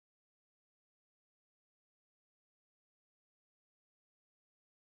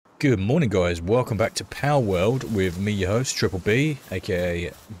Good morning, guys. Welcome back to Palworld with me, your host, Triple B,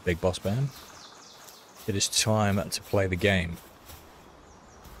 aka BigBossBam. It is time to play the game.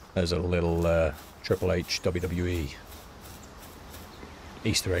 There's a little Triple H WWE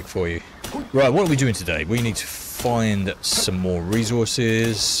Easter egg for you. Right, what are we doing today? We need to find some more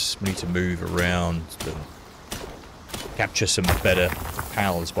resources. We need to move around and capture some better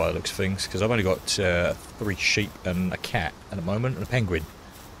pals by the looks of things, because I've only got 3 sheep and a cat at the moment, and a penguin.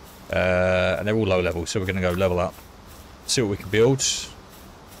 And they're all low level, so we're going to go level up, see what we can build.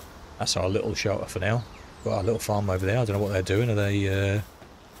 That's our little shelter for now. Got our little farm over there. I don't know what they're doing. Are they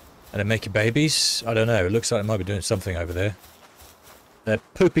making babies? I don't know. It looks like they might be doing something over there. They're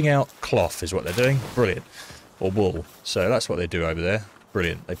pooping out cloth is what they're doing. Brilliant. Or wool. So that's what they do over there.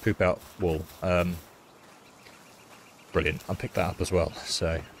 Brilliant. They poop out wool. Brilliant. I picked that up as well.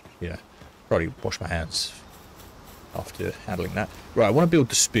 So, yeah. Probably wash my hands after handling that. Right, I want to build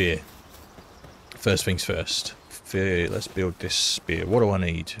the spear. First things first. Let's build this spear. What do I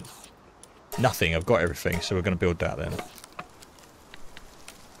need? Nothing. I've got everything, so we're going to build that then.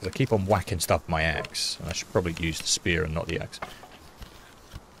 Because I keep on whacking stuff with my axe. And I should probably use the spear and not the axe.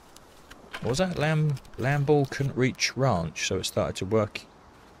 What was that? Lamb ball couldn't reach ranch, so it started to work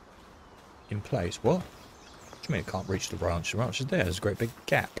in place. What? What do you mean it can't reach the ranch? The ranch is there. There's a great big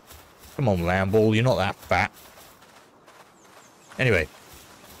gap. Come on, lamb ball. You're not that fat. Anyway,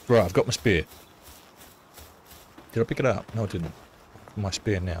 right, I've got my spear. Did I pick it up? No, I didn't. My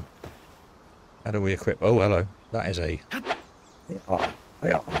spear now. How do we equip? Oh, hello. That is a... Okay,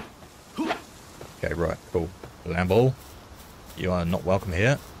 right, cool. Lamball, you are not welcome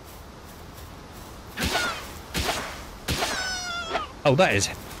here. Oh, that is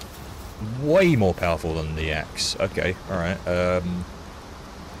way more powerful than the axe. Okay, alright.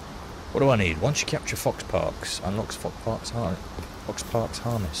 What do I need? Once you capture Fox Parks, unlocks Fox Parks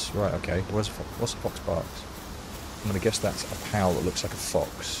harness. Right, okay. What's the Fox Parks? I'm going to guess that's a pal that looks like a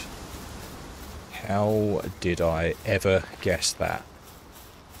fox. How did I ever guess that?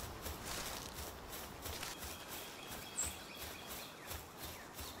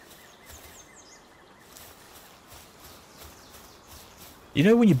 You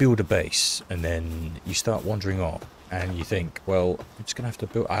know when you build a base and then you start wandering off and you think, well, I'm just going to have to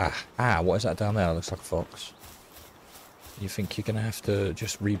build... what is that down there? It looks like a fox. You think you're going to have to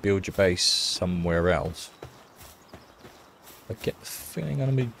just rebuild your base somewhere else. I get the feeling I'm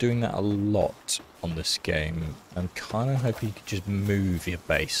going to be doing that a lot on this game. I'm kind of hoping you could just move your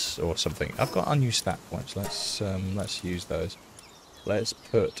base or something. I've got unused stat points. Let's use those. Let's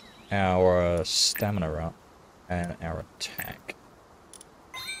put our stamina up and our attack.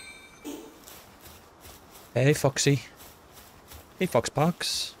 Hey, Foxy. Hey, Fox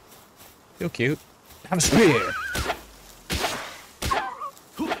Parks. You're cute. Have a spear!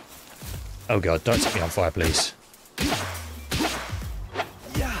 Oh god, don't set me on fire, please.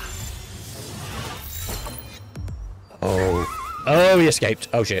 Oh, he escaped.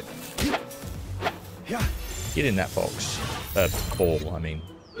 Oh shit. Get in that fox. Ball, I mean.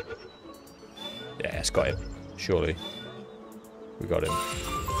 Yeah, it's got him. Surely. We got him.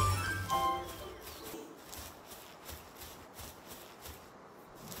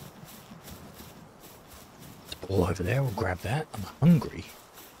 Ball over there, we'll grab that. I'm hungry.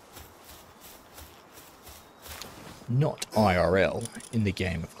 Not IRL, in the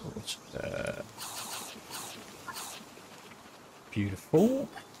game, of course. Beautiful.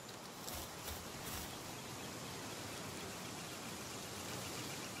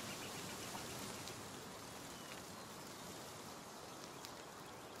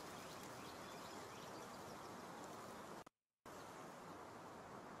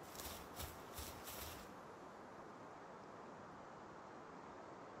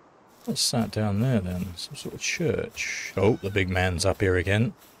 What's that down there then? Some sort of church. Oh, the big man's up here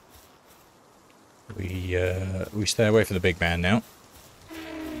again. We stay away from the big man now.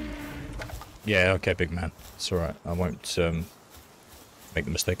 Yeah, okay, big man. It's alright. I won't make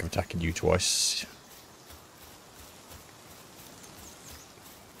the mistake of attacking you twice.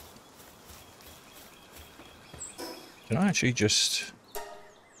 Can I actually just...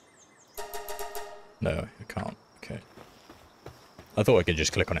 No, I can't. Okay. I thought I could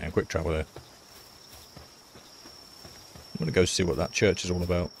just click on it and quick travel there. I'm going to go see what that church is all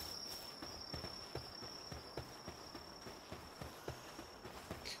about.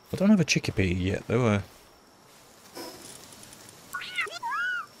 I don't have a chickpea yet, though.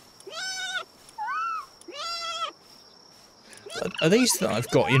 Are these that I've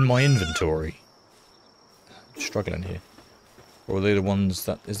got in my inventory? I'm struggling here. Or are they the ones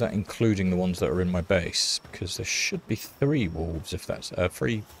that... Is that including the ones that are in my base? Because there should be 3 wolves, if that's...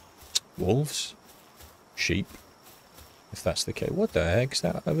 3 Wolves? Sheep? If that's the case. What the heck is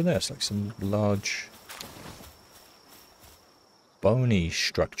that over there? It's like some large bony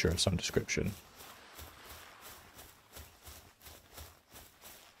structure of some description.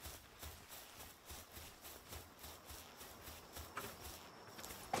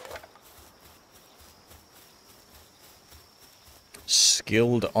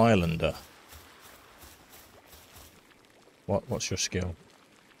 Skilled Islander. What's your skill?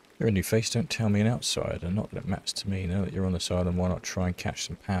 You're a new face, don't tell me an outsider. Not that it matters to me. Now that you're on the side, then why not try and catch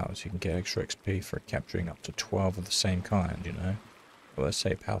some powers? You can get extra XP for capturing up to 12 of the same kind, you know? Well, let's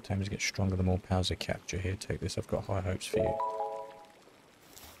say power tamers get stronger the more powers they capture. Here, take this. I've got high hopes for you.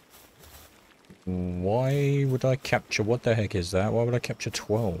 Why would I capture... What the heck is that? Why would I capture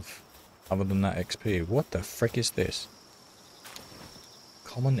 12? Other than that XP. What the frick is this?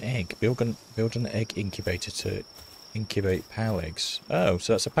 Common egg. Build an egg incubator to incubate pal eggs. Oh,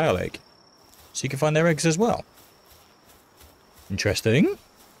 so that's a pal egg. So you can find their eggs as well. Interesting.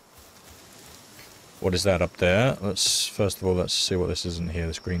 What is that up there? First of all, let's see what this is in here,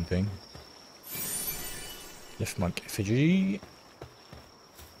 this green thing. Lift monk effigy.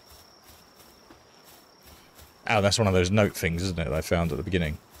 Oh, that's one of those note things, isn't it, that I found at the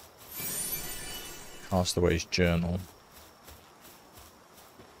beginning. Castaway's journal.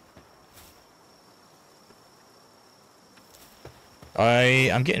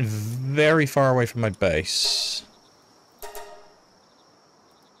 I'm getting very far away from my base. I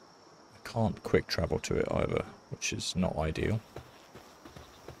can't quick travel to it either, which is not ideal.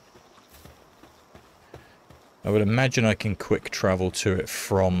 I would imagine I can quick travel to it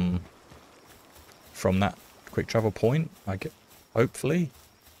from that quick travel point, hopefully.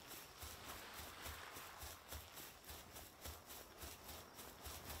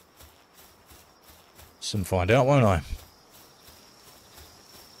 Soon find out, won't I?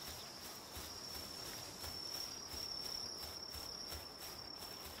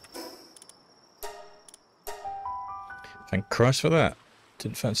 Thank Christ for that.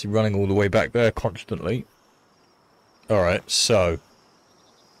 Didn't fancy running all the way back there constantly. Alright, so.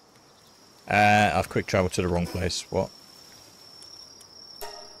 I've quick travelled to the wrong place. What?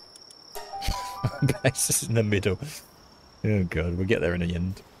 Base is in the middle. Oh god, we'll get there in the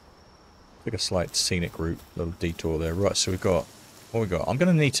end. Like a slight scenic route, little detour there. Right, so we've got... What we got? I'm going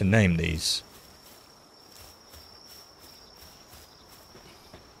to need to name these.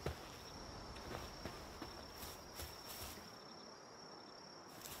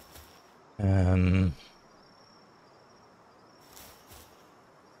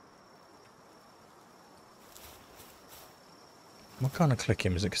 Why can't I click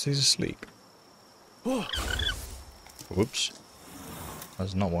him? Is it because he's asleep? Whoops.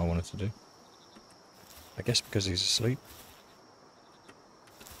 That's not what I wanted to do. I guess because he's asleep.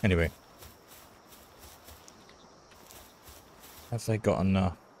 Anyway. Have they got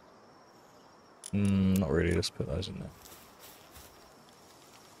enough? Not really. Let's put those in there.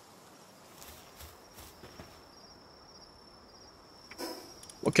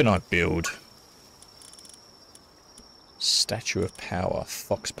 What can I build? Statue of Power,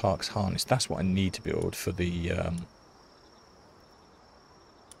 Fox Park's Harness. That's what I need to build for the...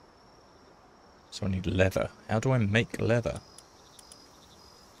 So I need leather. How do I make leather?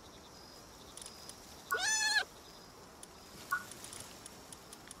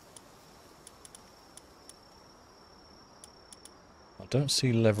 I don't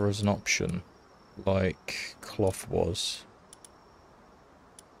see leather as an option, like cloth was.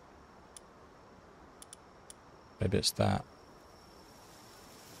 Maybe it's that.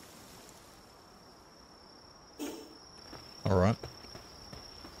 Alright.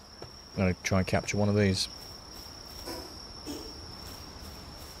 I'm going to try and capture one of these.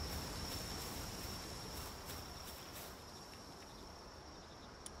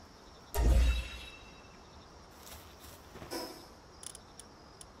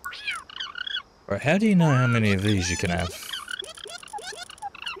 Right, how do you know how many of these you can have?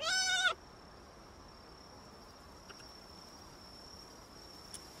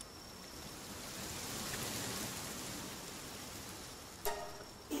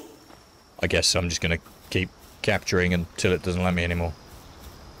 I guess I'm just going to keep capturing until it doesn't let me anymore.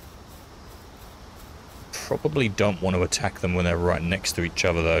 Probably don't want to attack them when they're right next to each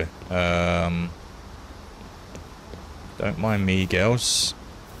other, though. Don't mind me, girls.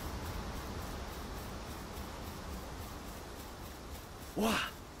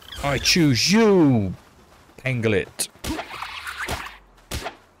 I choose you, Panglet.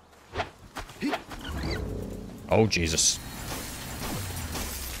 Oh, Jesus.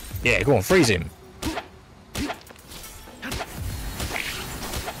 Yeah, go on, freeze him.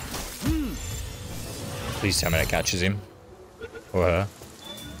 Please tell me that catches him. Or her.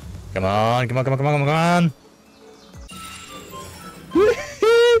 Come on, come on, come on, come on, come on!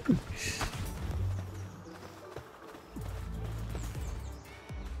 Woohoo!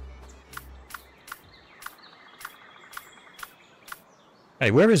 Hey,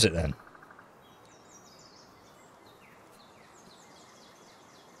 where is it then?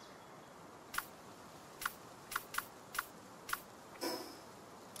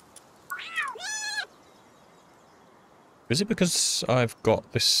 Is it because I've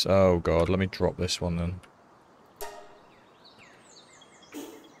got this? Oh god, let me drop this one then.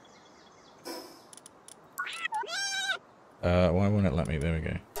 Why won't it let me? There we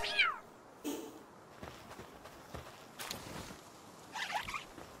go.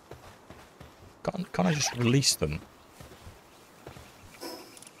 Can't I just release them?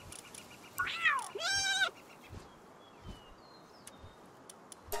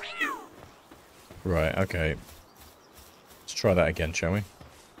 Right, okay. Let's try that again, shall we?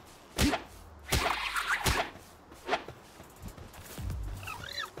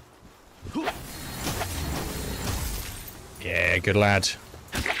 Yeah, good lad.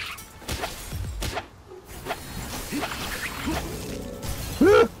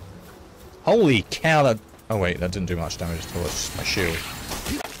 Holy cow, that... Oh wait, that didn't do much damage towards my shield.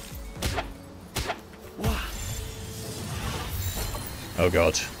 Oh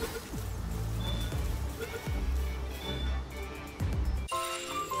god.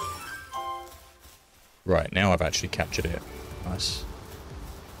 Right, now I've actually captured it. Nice.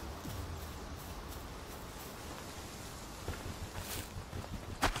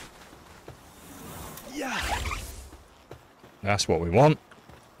 Yeah. That's what we want.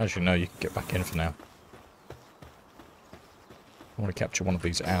 As you know, you can get back in for now. I want to capture one of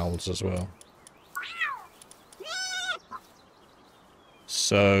these owls as well.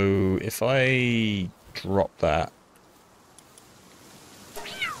 So, if I drop that,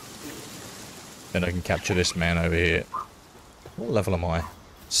 then I can capture this man over here. What level am I?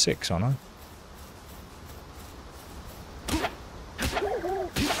 6, aren't I?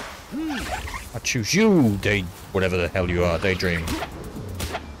 I choose you, whatever the hell you are, Daydream.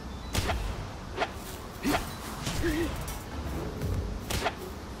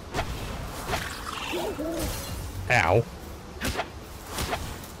 Ow.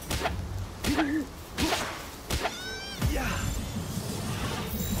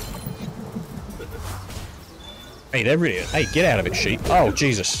 Hey, they're really... Hey, get out of it, sheep. Oh,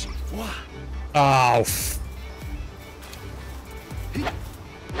 Jesus. Oh,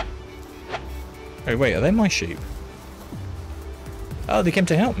 Hey, wait, are they my sheep? Oh, they came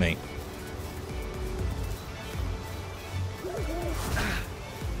to help me.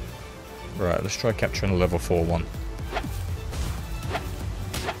 Right, let's try capturing a level 4 one.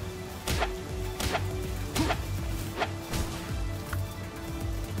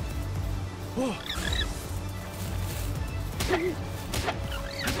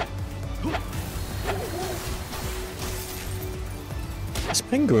 These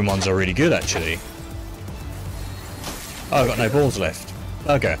penguin ones are really good, actually. Oh, I've got no balls left.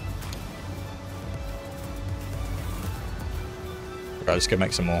 Okay. Right, let's go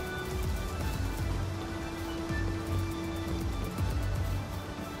make some more.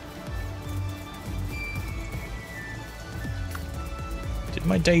 Did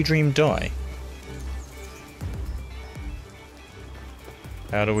my Daydream die?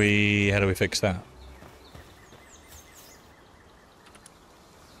 How do we fix that?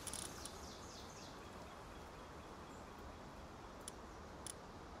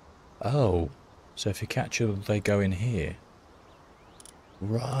 Oh, so if you capture them, they go in here.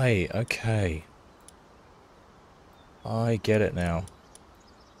 Right, okay. I get it now.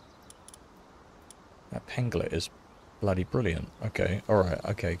 That penglet is bloody brilliant. Okay, alright,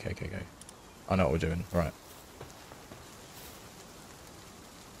 okay. I know what we're doing, right.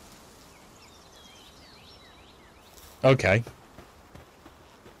 Okay.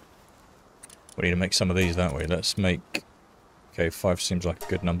 We need to make some of these, don't we? Let's make... Okay, 5 seems like a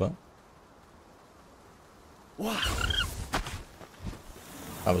good number.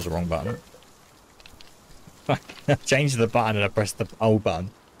 That was the wrong button. I changed the button and I pressed the old button.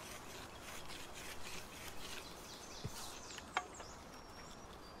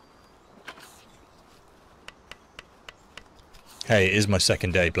 Hey, it is my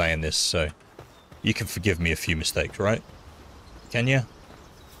second day playing this, so you can forgive me a few mistakes, right? Can you?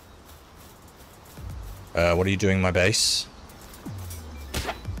 What are you doing in my base?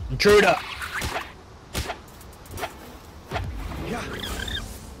 Intruder!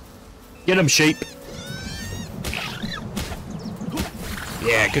 Get him, sheep!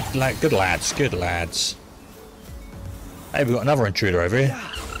 Yeah, good lads, good lads. Hey, we've got another intruder over here.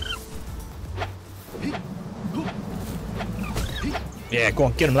 Yeah, go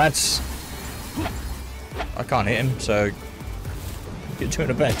on, get him, lads. I can't hit him, so you're doing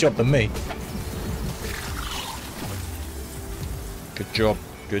a better job than me.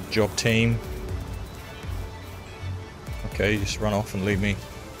 Good job, team. Okay, just run off and leave me.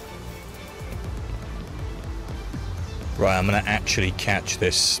 Right, I'm gonna actually catch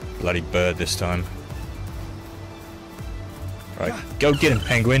this bloody bird this time. Right, go get him,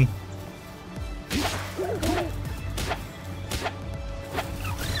 penguin.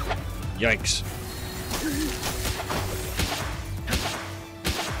 Yikes.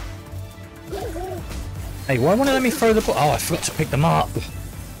 Hey, why won't it let me throw the ball? Oh, I forgot to pick them up.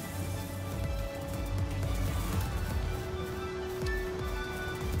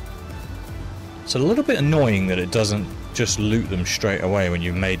 It's a little bit annoying that it doesn't just loot them straight away when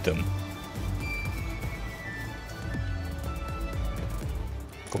you've made them.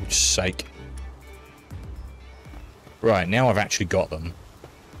 For God's sake. Right, now I've actually got them.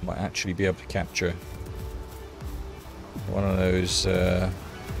 Might actually be able to capture one of those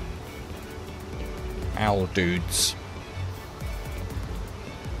owl dudes.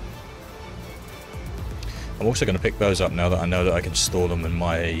 I'm also going to pick those up now that I know that I can store them in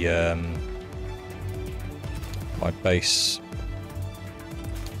my my base.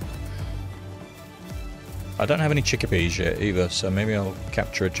 I don't have any chickadees yet either, so maybe I'll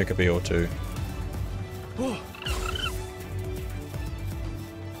capture a chickadee or two.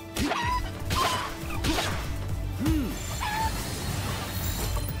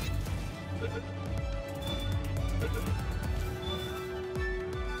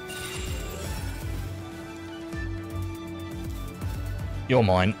 You're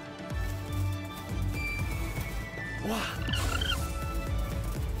mine.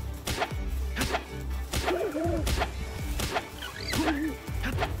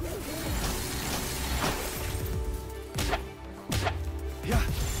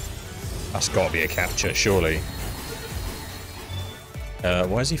 That's got to be a capture, surely.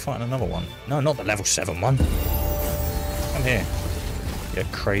 Why is he fighting another one? No, not the level 7 one. Come here. You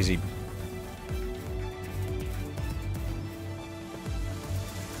crazy.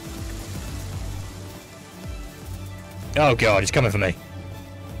 Oh god, he's coming for me.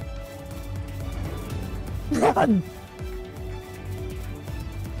 Run!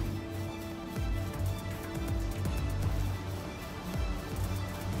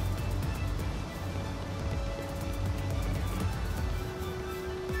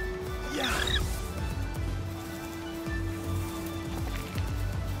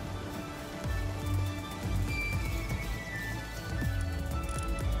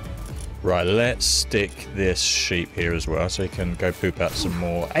 Right, let's stick this sheep here as well so he can go poop out some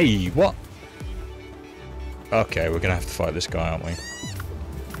more. Hey, what? Okay, we're gonna have to fight this guy, aren't we?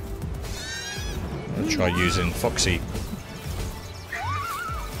 I'm gonna try using Foxy.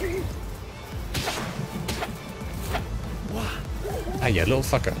 Hey, yeah, little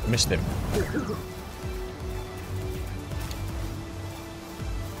fucker. Missed him.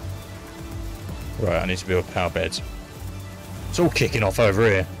 Right, I need to build power beds. It's all kicking off over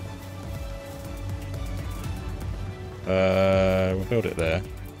here. We'll build it there.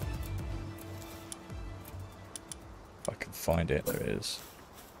 If I can find it, there it is.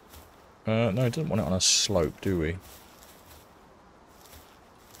 No, it doesn't want it on a slope, do we?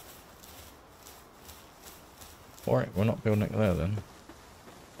 Alright, we're not building it there then.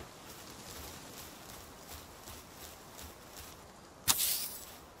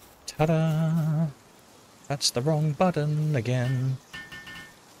 Ta-da! That's the wrong button again.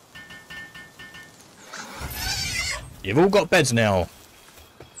 You've all got beds now,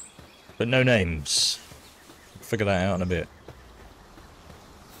 but no names. We'll figure that out in a bit.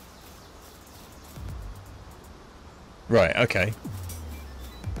 Right, okay.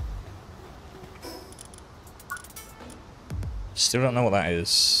 Still don't know what that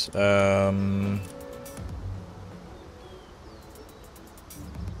is.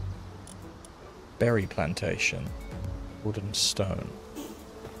 Berry plantation. Wood and stone.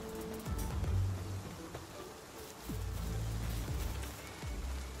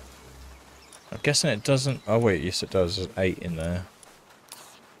 I'm guessing it doesn't... Oh wait, yes it does. There's 8 in there.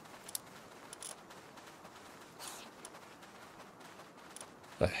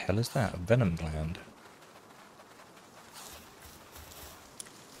 The hell is that? A venom gland.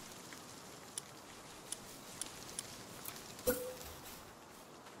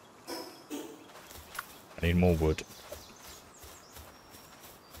 I need more wood.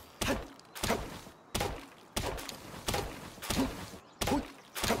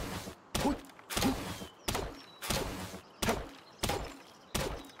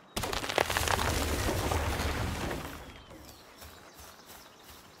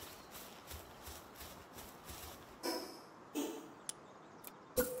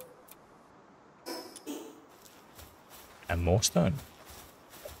 And more stone.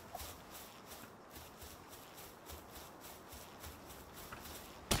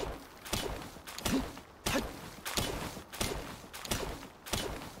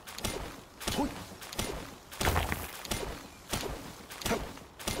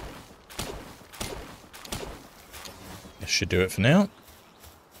 This should do it for now.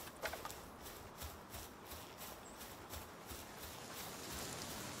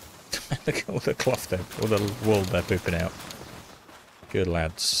 Look at all the cloth there, all the wool they're pooping out. Good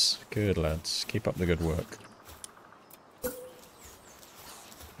lads, good lads. Keep up the good work.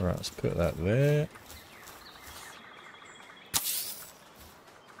 Alright, let's put that there.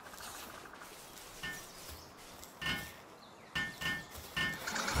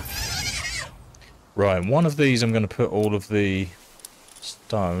 Right, one of these I'm going to put all of the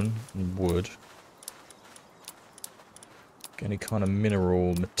stone and wood. Any kind of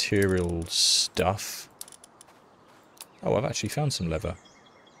mineral material stuff. Oh, I've actually found some leather.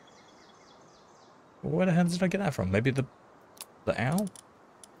 Well, where the hell did I get that from? Maybe the owl?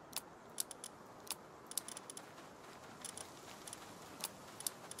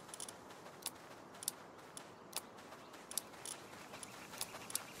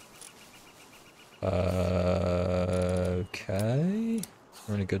 Okay.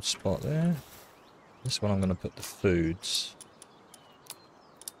 We're in a good spot there. This one I'm going to put the foods.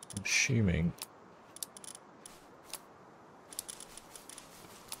 I'm assuming.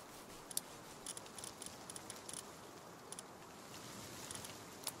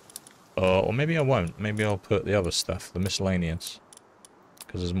 Or maybe I won't. Maybe I'll put the other stuff, the miscellaneous.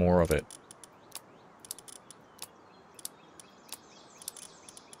 Because there's more of it.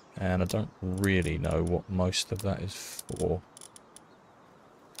 And I don't really know what most of that is for.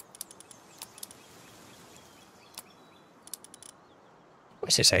 What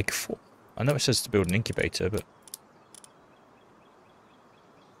is this egg for? I know it says to build an incubator, but...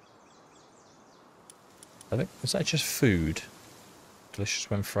 I think, is that just food? Delicious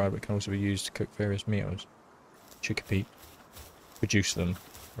when fried, but can also be used to cook various meals. Chickpea. Produce them.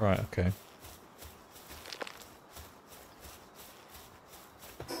 Right, okay.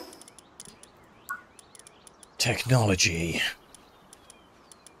 Technology.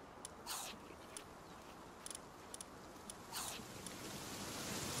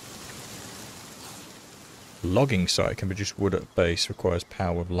 Logging site can produce wood at base, requires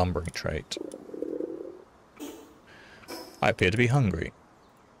power with lumbering trait. I appear to be hungry.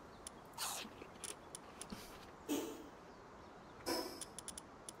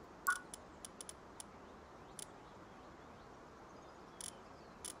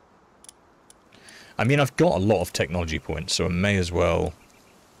 I mean, I've got a lot of technology points, so I may as well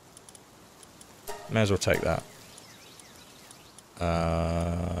take that.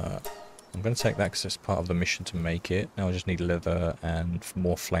 I'm going to take that because it's part of the mission to make it. Now I just need leather and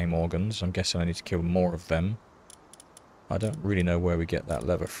more flame organs. I'm guessing I need to kill more of them. I don't really know where we get that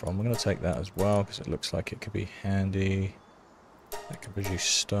leather from. I'm going to take that as well because it looks like it could be handy. That can produce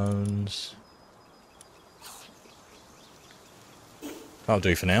stones. That'll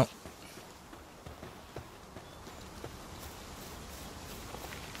do for now.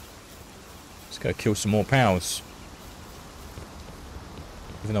 Let's go kill some more pals.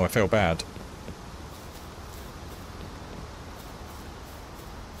 Even though I feel bad.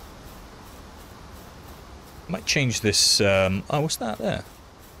 I might change this, oh, what's that there?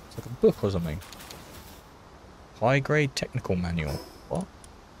 It's like a book or something. High grade technical manual. What?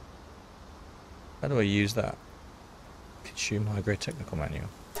 How do I use that? Consume high grade technical manual.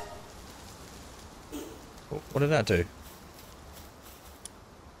 What did that do?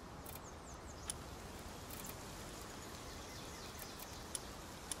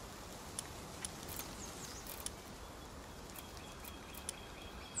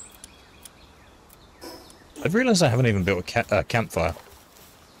 I've realised I haven't even built a campfire.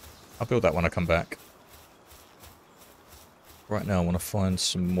 I'll build that when I come back. Right now I want to find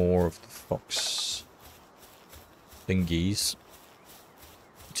some more of the fox thingies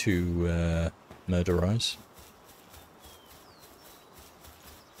to murderize.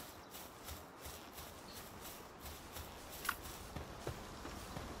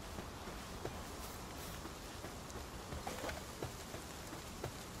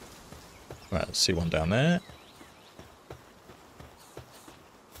 Right, let's see one down there.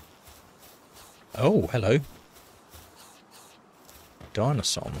 Oh, hello.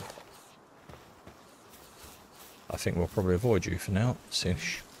 Dinosaur. I think we'll probably avoid you for now.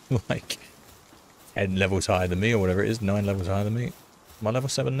 Seems like 10 levels higher than me, or whatever it is, 9 levels higher than me. Am I level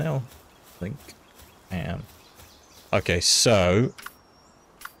 7 now? I think I am. Okay, so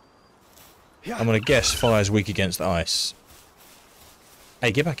I'm going to guess fire's weak against ice.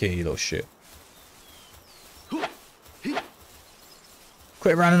 Hey, get back here, you little shit.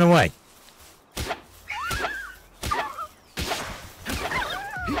 Quit running away.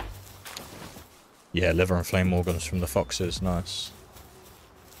 Yeah, liver and flame organs from the foxes. Nice.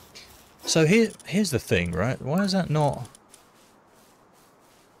 So here's the thing, right? Why is that not...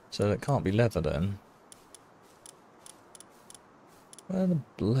 So that can't be leather then. Where the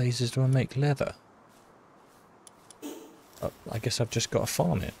blazes do I make leather? I guess I've just got to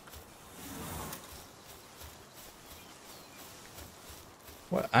farm it.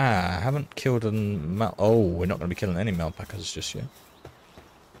 Well, I haven't killed a mal... Oh, we're not going to be killing any alpacas just yet.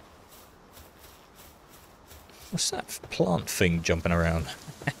 What's that plant thing jumping around?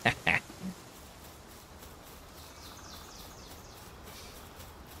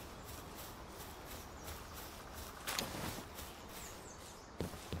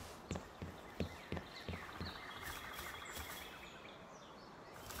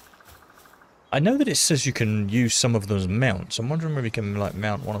 I know that it says you can use some of them as mounts. I'm wondering if you can like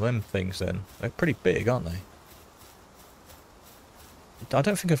mount one of them things then. They're pretty big, aren't they? I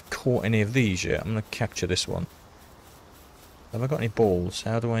don't think I've caught any of these yet. I'm going to capture this one. Have I got any balls?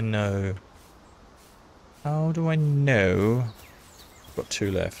 How do I know? How do I know? I've got 2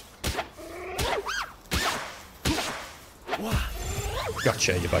 left.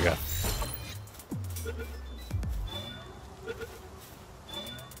 Gotcha, you bugger.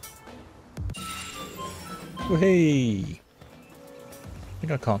 Whee! I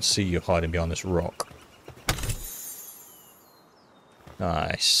think I can't see you hiding behind this rock.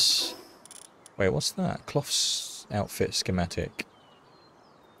 Nice. Wait, what's that? Cloth's outfit schematic.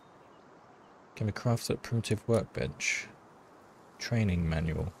 Can be crafted at primitive workbench. Training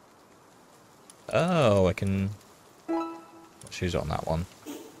manual. Oh, I can... Let's use it on that one,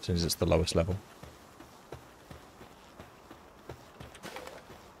 since it's the lowest level.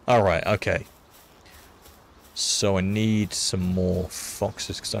 Alright, okay. So I need some more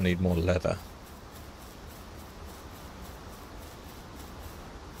foxes because I need more leather.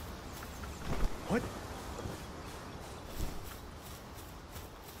 What?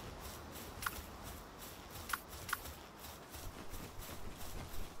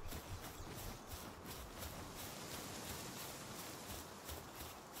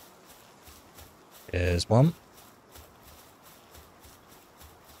 Here's one.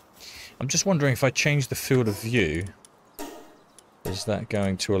 I'm just wondering if I change the field of view, is that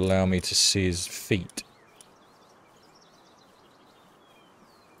going to allow me to see his feet?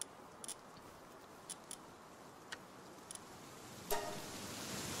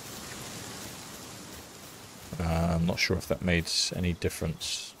 I'm not sure if that made any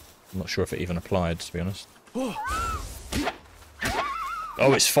difference. I'm not sure if it even applied, to be honest. Oh,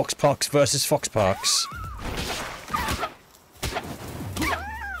 it's Fox Parks versus Fox Parks.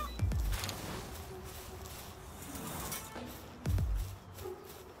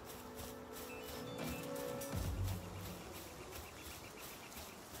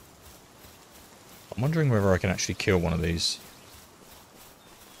 I'm wondering whether I can actually kill one of these.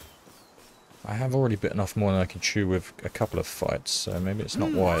 I have already bitten off more than I can chew with a couple of fights, so maybe it's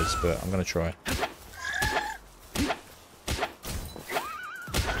not wise, but I'm going to try.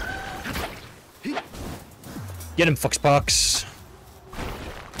 Get him, Fox Parks!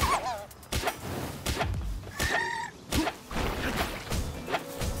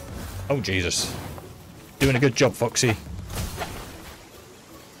 Oh, Jesus. Doing a good job, Foxy.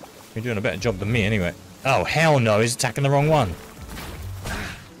 You're doing a better job than me, anyway. Oh, hell no, he's attacking the wrong one.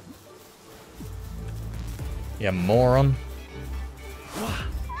 Yeah, moron.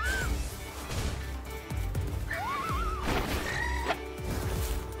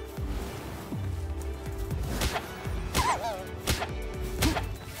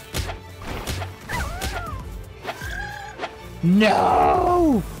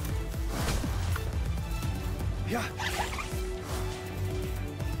 No! Yeah.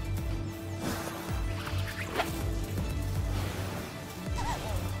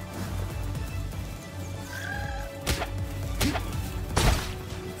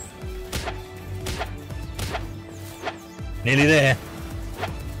 Nearly there.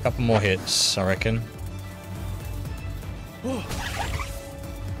 Couple more hits, I reckon. Oh,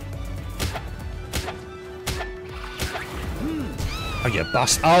 Oh, you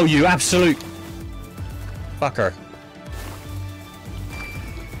bust. Oh, you absolute fucker.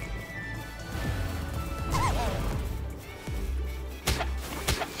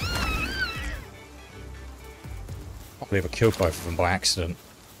 I believe I killed both of them by accident.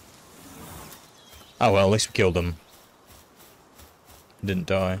 Oh well, at least we killed them. Didn't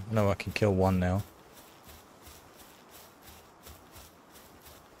die. No, I can kill one now.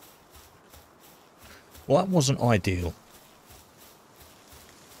 Well, that wasn't ideal.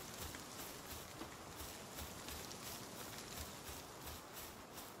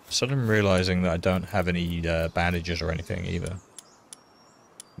 Suddenly realizing that I don't have any bandages or anything either. Can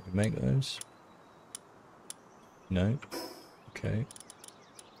we make those? No. Okay.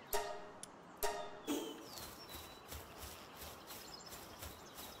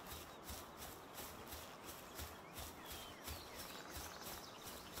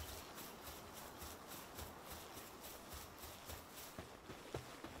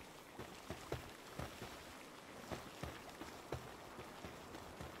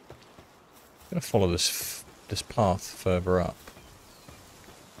 I'm gonna follow this path further up,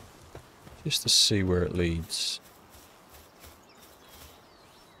 just to see where it leads.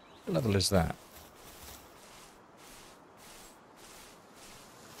 What level is that?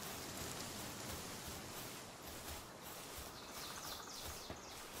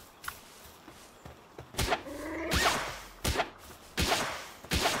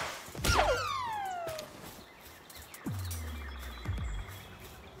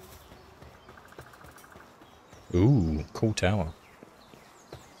 Ooh, cool tower.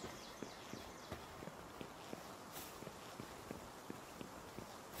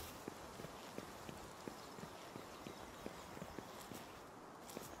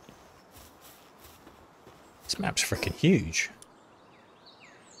 This map's freaking huge.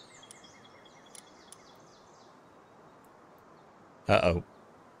 Uh-oh.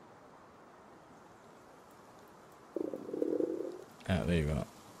 Ah, there you go.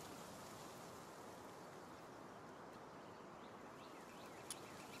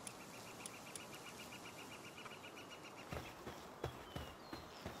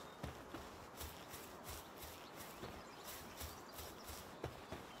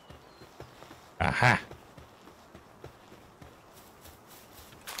 Aha!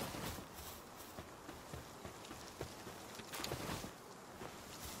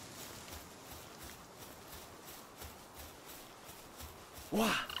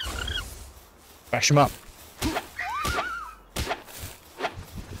 Wow. Bash him up.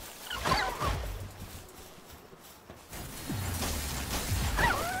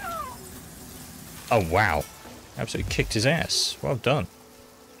 Oh wow. Absolutely kicked his ass. Well done.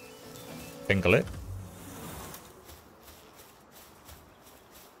 Fingle it.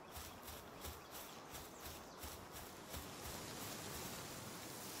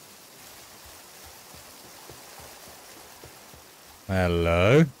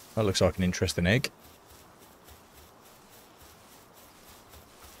 Hello. That looks like an interesting egg.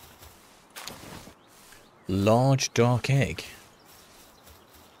 Large dark egg.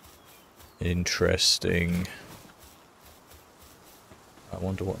 Interesting. I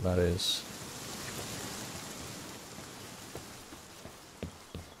wonder what that is.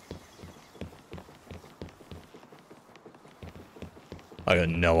 I got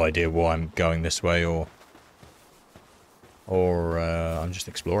no idea why I'm going this way, or I'm just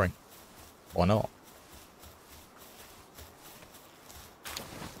exploring. Why not?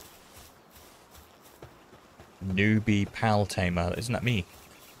 Newbie pal tamer. Isn't that me?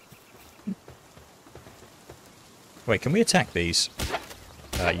 Wait, can we attack these?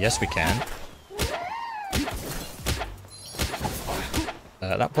 Yes, we can.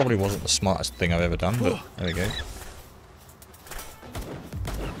 That probably wasn't the smartest thing I've ever done, but there we go.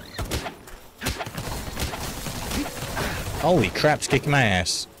 Holy crap, it's kicking my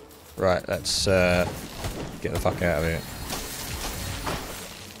ass. Right, let's get the fuck out of here.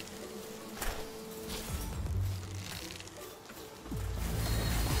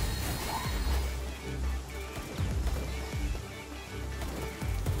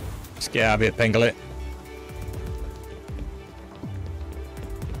 Let's get out of here, Pinglet.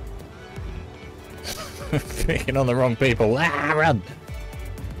 Picking on the wrong people. Ah, run!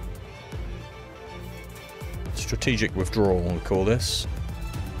 Strategic withdrawal, we call this.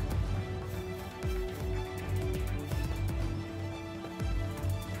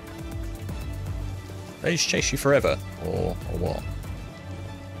 They just chase you forever, or what?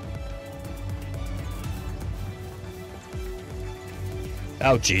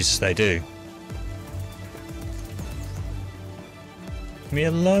 Oh Jesus, they do. Leave me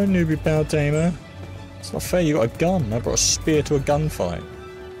alone, newbie pal tamer. It's not fair, you got a gun. I brought a spear to a gunfight.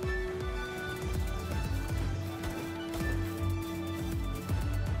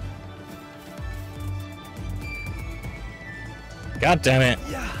 God damn it.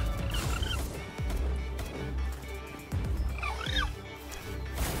 Yeah.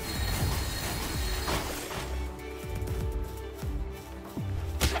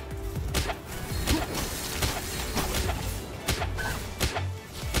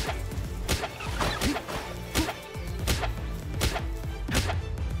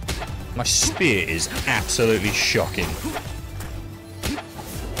 My spear is absolutely shocking.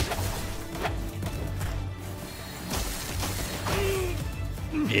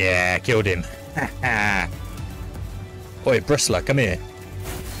 Yeah, killed him. Oi, Bristler, come here.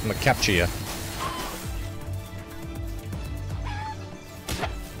 I'm gonna capture you.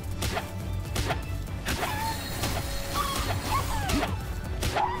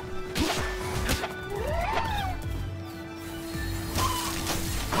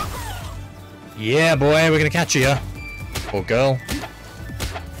 Yeah, boy, we're gonna catch you. Or girl.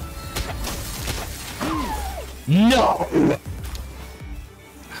 No!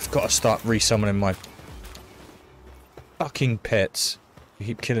 I've got to start resummoning my fucking pets. You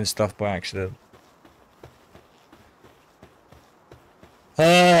keep killing stuff by accident.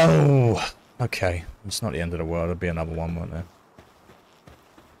 Oh! Okay. It's not the end of the world. There'll be another one, won't there?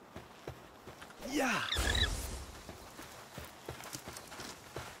 Yeah.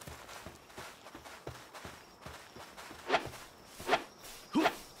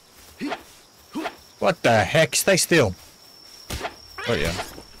 What the heck? Stay still. Oh, yeah.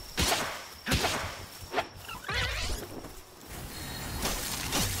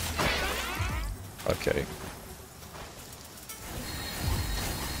 Okay.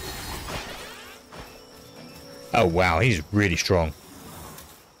 Oh, wow. He's really strong.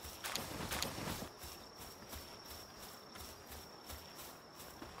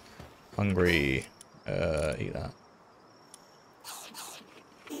 Hungry. Eat that.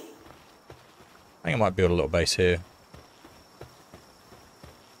 I think I might build a little base here.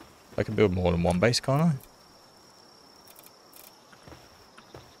 I can build more than one base, can't I?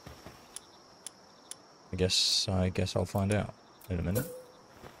 I guess I'll find out in a minute.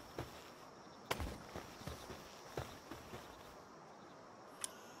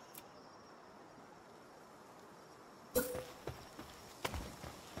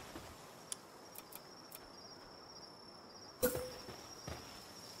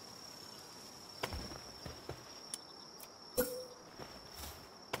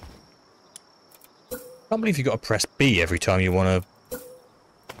 I can't believe you've got to press B every time you want to.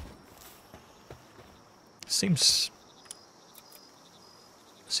 Seems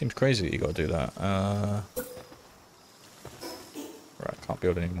crazy that you got to do that. Right, can't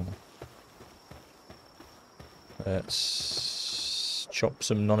build anymore. Let's chop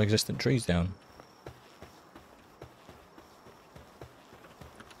some non-existent trees down.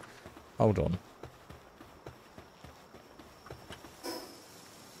 Hold on.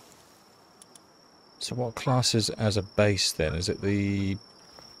 So what classes as a base then? Is it the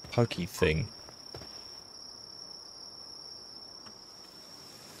pokey thing?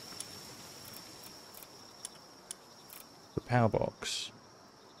 The power box.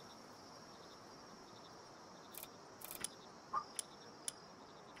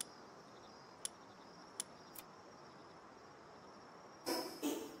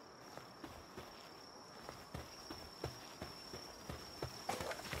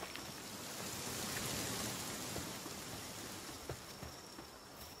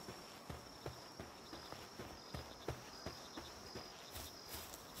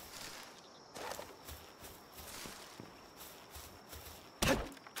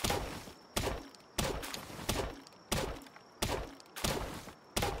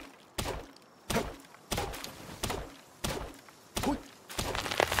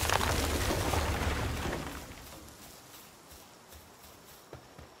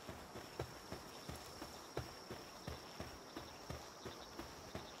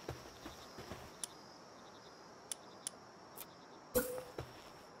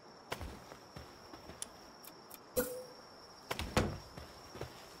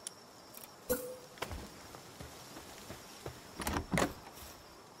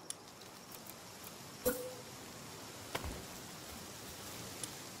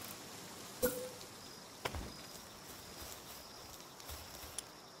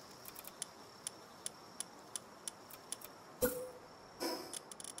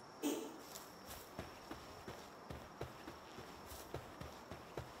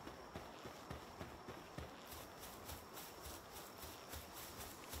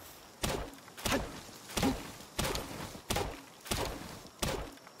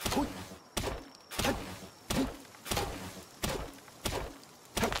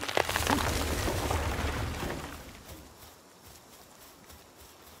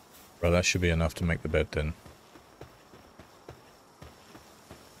 Well, that should be enough to make the bed then.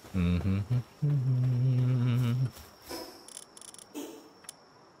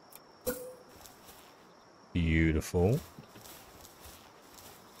 Beautiful. In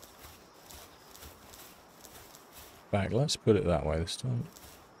fact, let's put it that way this time.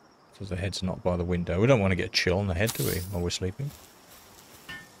 because the head's not by the window. We don't want to get a chill on the head, do we, while we're sleeping?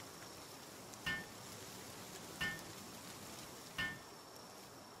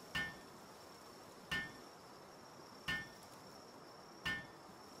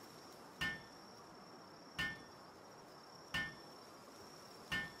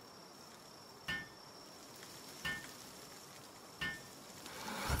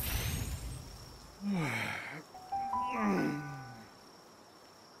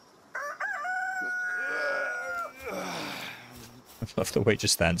 I love the way he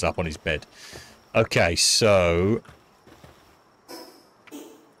just stands up on his bed. Okay, so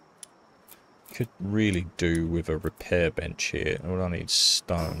could really do with a repair bench here. What do I need?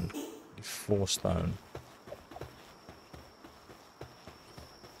 Stone. 4 stone.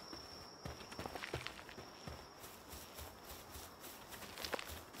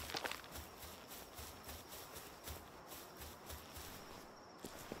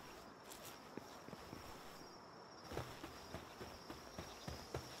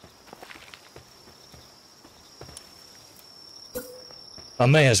 I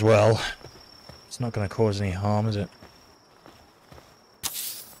may as well. It's not going to cause any harm, is it?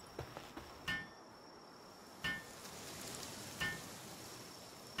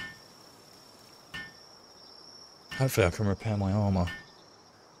 Hopefully I can repair my armor.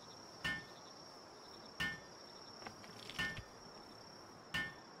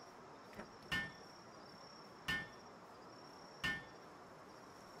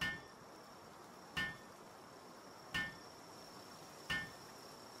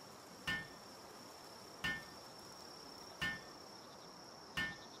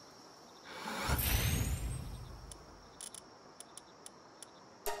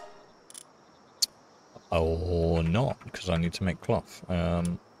 Or not, because I need to make cloth.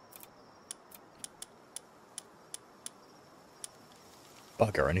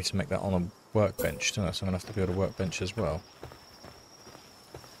 Bugger, I need to make that on a workbench, don't I? So I'm going to have to build a workbench as well.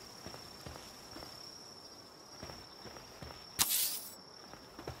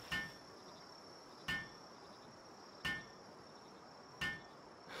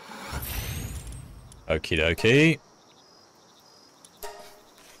 Okie dokie.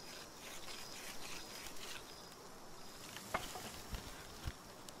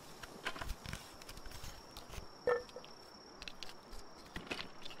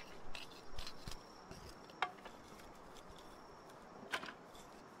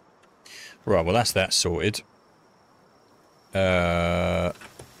 Right, well that's that sorted. Let's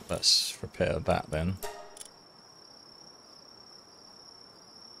repair that then.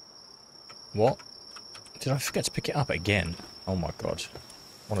 What? Did I forget to pick it up again? Oh my god.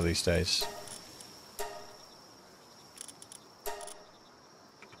 One of these days.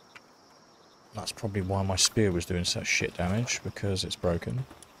 That's probably why my spear was doing such shit damage, because it's broken.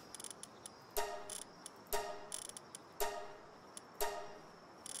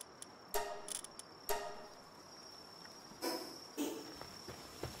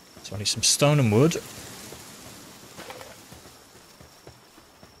 So I need some stone and wood.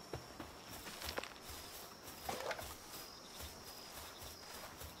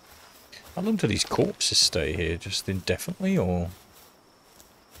 How long do these corpses stay here? Just indefinitely, or...?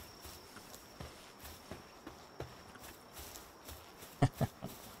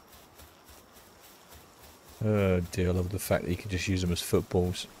 Oh dear, I love the fact that you can just use them as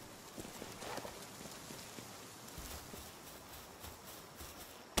footballs.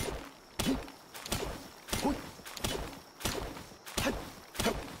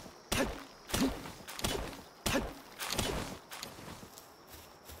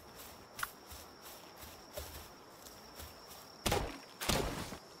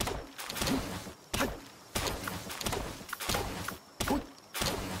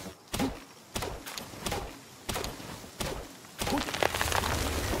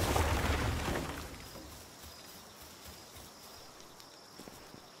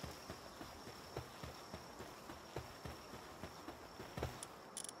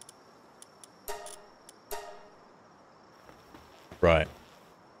 Right.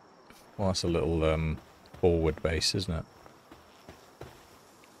 Well, that's a little forward base, isn't it?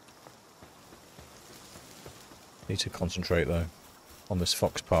 Need to concentrate, though, on this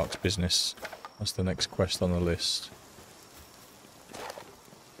Fox Parks business. That's the next quest on the list.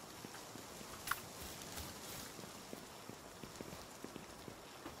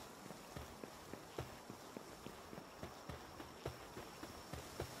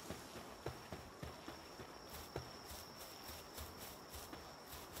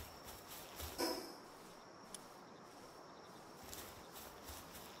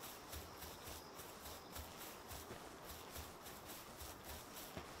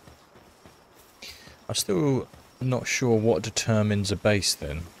 I'm still not sure what determines a base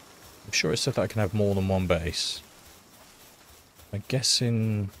then. I'm sure it said that I can have more than one base. I'm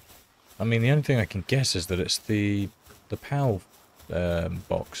guessing... I mean, the only thing I can guess is that it's the PAL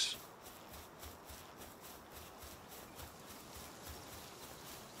box.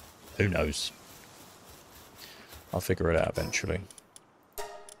 Who knows? I'll figure it out eventually.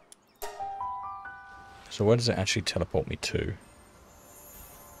 So where does it actually teleport me to?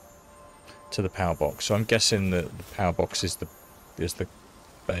 To the power box. So I'm guessing that the power box is the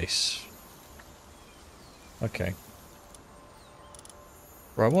base. Okay.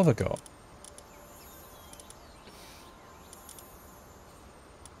 Right, what have I got?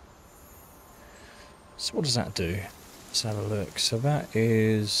 So what does that do? Let's have a look. So that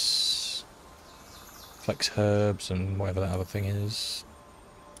is... flex herbs and whatever that other thing is.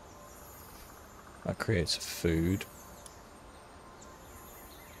 That creates a food.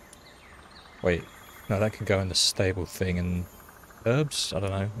 Wait, no, that can go in the stable thing and herbs? I don't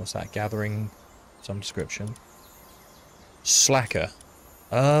know. What's that? Gathering some description. Slacker.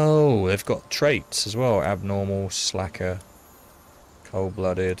 Oh, they've got traits as well. Abnormal, slacker,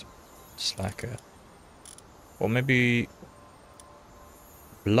 cold-blooded, slacker. Or maybe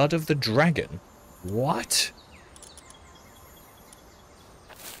blood of the dragon. What?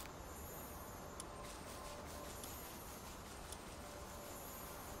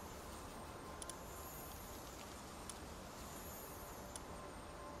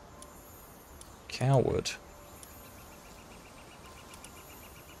 Coward.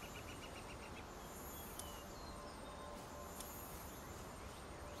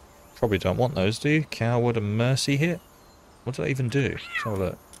 Probably don't want those, do you? Coward and mercy hit? What do they even do? Let's have a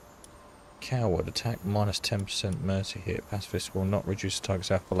look. Coward, attack minus 10% mercy hit. Pacifist will not reduce the target's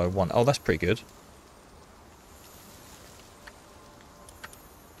health below 1. Oh, that's pretty good.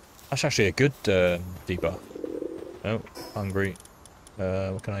 That's actually a good debuff. Oh, hungry.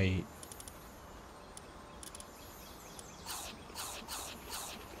 What can I eat?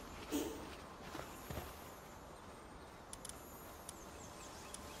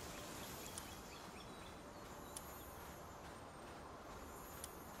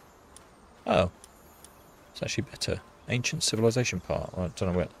 Oh, it's actually better. Ancient civilization part. I don't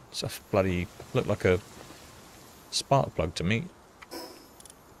know where. It's a bloody looked like a spark plug to me.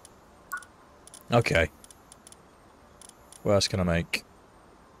 Okay. What else can I make?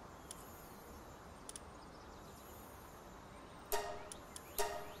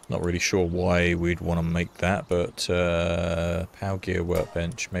 Not really sure why we'd want to make that, but power gear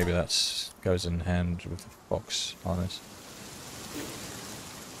workbench. Maybe that goes in hand with the box harness.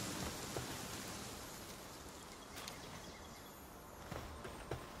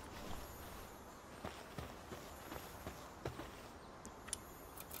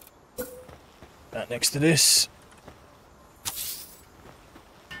 That next to this.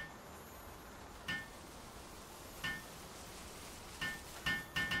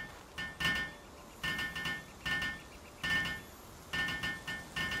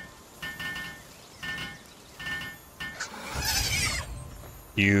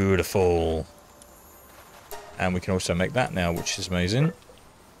 Beautiful. And we can also make that now, which is amazing.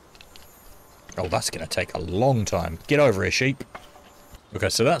 Oh, that's going to take a long time. Get over here, sheep. Okay,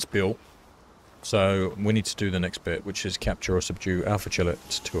 so that's built. So we need to do the next bit, which is capture or subdue alpha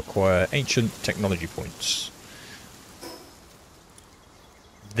chillets to acquire ancient technology points.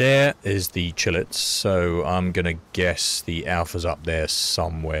 There is the chillets, so I'm going to guess the alpha's up there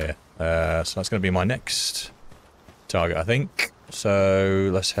somewhere. So that's going to be my next target, I think. So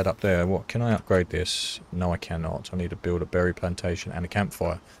let's head up there. What, can I upgrade this? No, I cannot. I need to build a berry plantation and a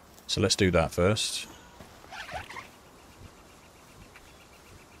campfire. So let's do that first.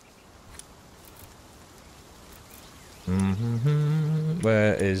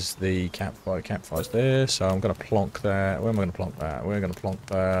 Where is the campfire? Campfire's there, so I'm going to plonk that. Where am I going to plonk that? We're going to plonk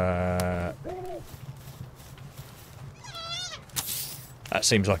that. That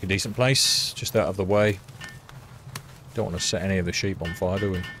seems like a decent place, just out of the way. Don't want to set any of the sheep on fire,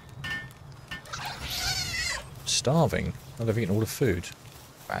 do we? Starving? Oh, they've eaten all the food.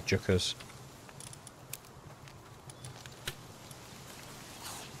 Bad jookers.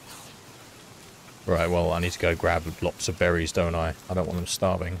 Right, well, I need to go grab lots of berries, don't I? I don't want them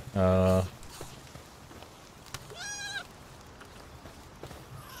starving. That's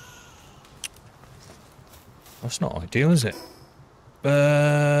not ideal, is it?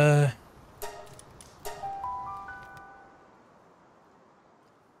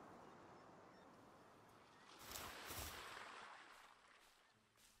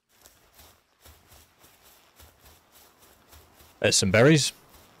 There's some berries.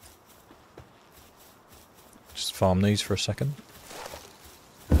 farm these for a second.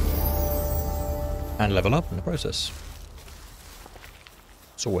 And level up in the process.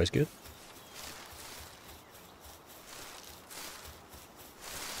 It's always good.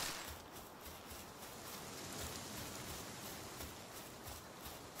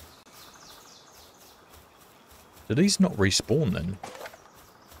 Do these not respawn then?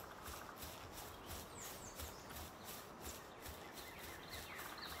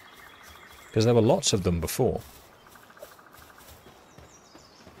 Because there were lots of them before.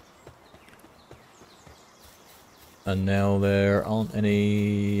 And now there aren't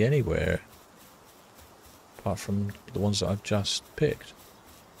any anywhere. Apart from the ones that I've just picked.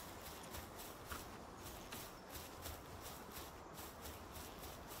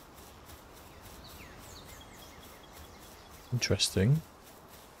 Interesting.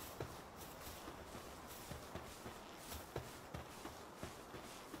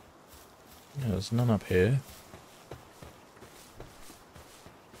 Yeah, there's none up here.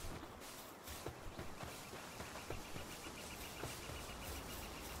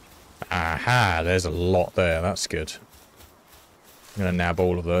 Aha, there's a lot there. That's good. I'm going to nab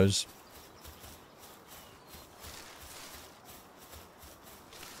all of those.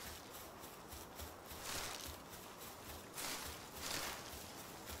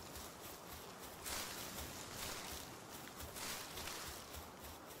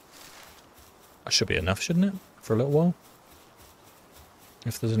 That should be enough, shouldn't it? For a little while.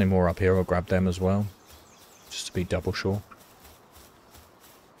 If there's any more up here, I'll grab them as well. Just to be double sure.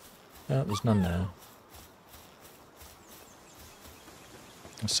 Yeah, there's none there.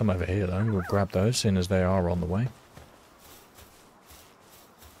 There's some over here though. We'll grab those, seeing as they are on the way.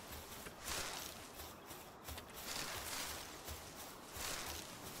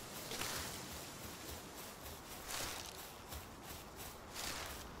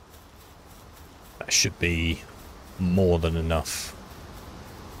 That should be more than enough.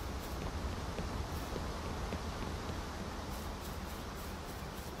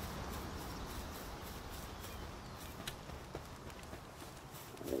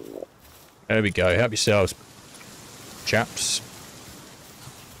 There we go. Help yourselves, chaps.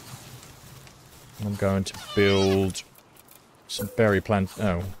 I'm going to build some berry plant.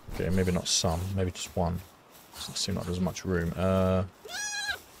 Oh, okay. Maybe not some. Maybe just one. Doesn't seem like there's much room. In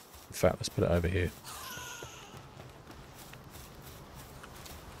fact, let's put it over here.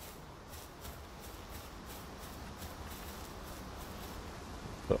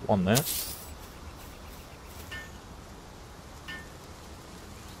 Put one there.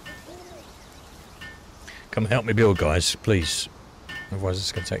 Come help me build, guys, please. Otherwise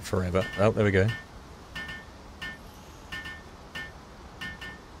it's going to take forever. Oh, there we go.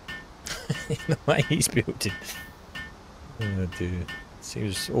 The way he's building. Oh, dude.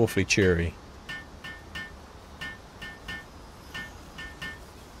 Seems awfully cheery.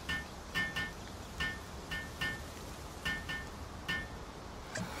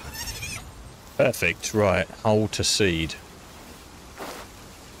 Perfect. Right. Hold to seed.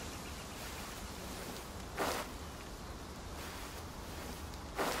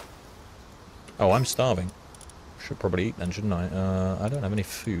 Oh, I'm starving. Should probably eat then, shouldn't I? I don't have any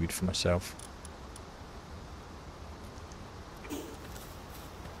food for myself.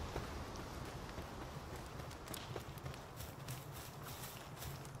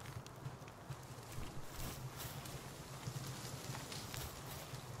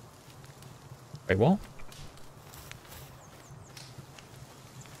 Wait, what?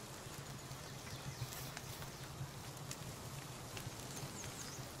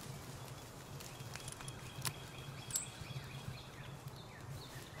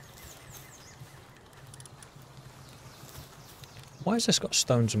 Why has this got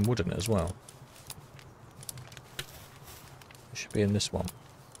stones and wood in it as well? It should be in this one.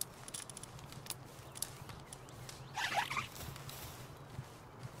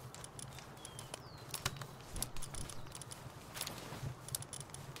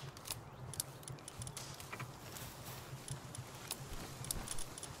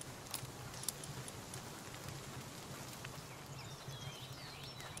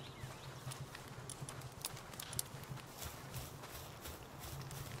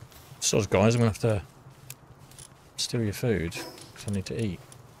 So guys, I'm going to have to steal your food, because I need to eat.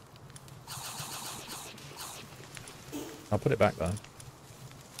 I'll put it back though.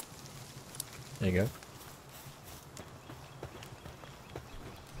 There you go.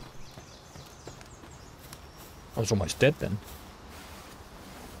 I was almost dead then.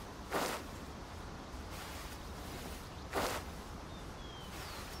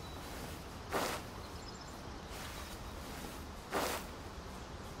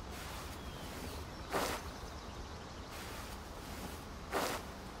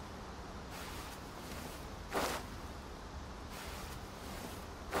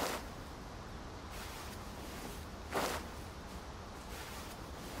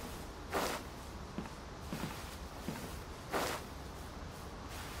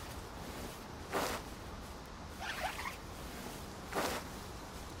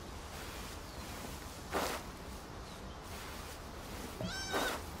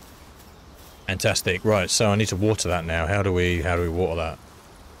 Fantastic. Right, so I need to water that now. How do we water that?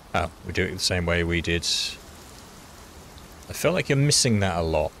 Oh, we do it the same way we did. I feel like you're missing that a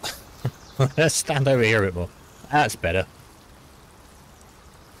lot. Let's stand over here a bit more. That's better.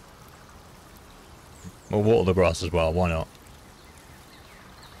 We'll water the grass as well, why not?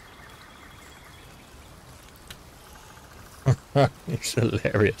 It's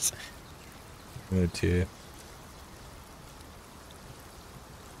hilarious. Oh dear.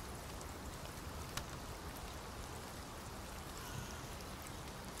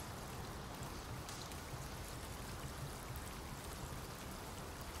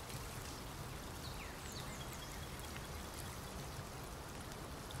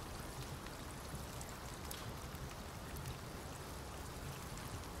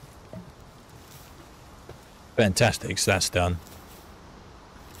 Fantastic, so that's done.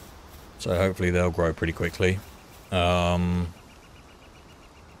 So hopefully they'll grow pretty quickly. Yeah.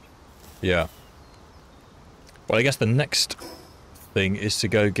 Well, I guess the next thing is to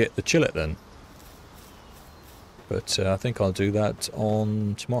go get the chillet then. But I think I'll do that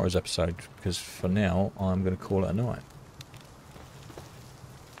on tomorrow's episode, because for now I'm going to call it a night.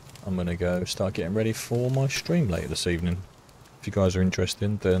 I'm going to go start getting ready for my stream later this evening. If you guys are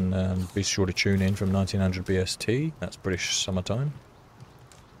interested, then be sure to tune in from 1900 BST, that's British summertime,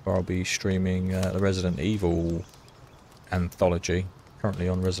 where I'll be streaming the Resident Evil anthology, currently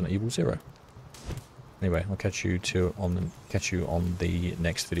on Resident Evil 0. Anyway, I'll catch you on the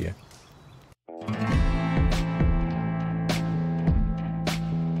next video.